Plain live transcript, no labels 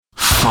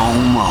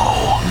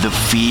FOMO, the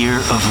fear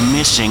of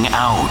missing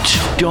out.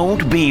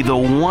 Don't be the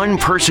one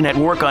person at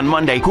work on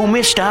Monday who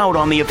missed out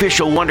on the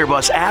official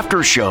Wonderbus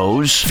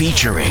Aftershows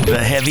featuring the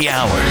Heavy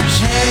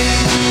Hours,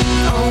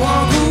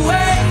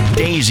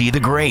 Daisy the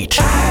Great,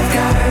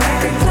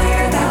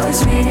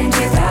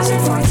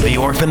 The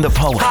Orphan the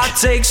Poet, Hot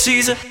take,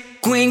 she's a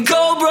Queen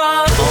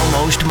Cobra.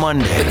 Almost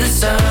Monday, The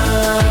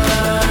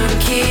sun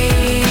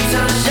keeps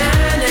on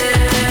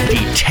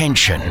shining.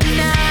 Detention,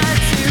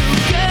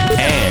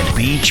 and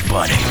Beach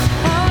Buddy.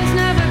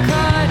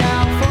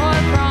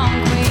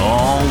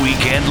 All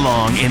weekend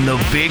long in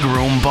the Big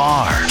Room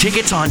Bar.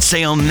 Tickets on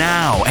sale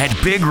now at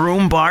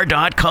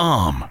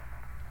bigroombar.com.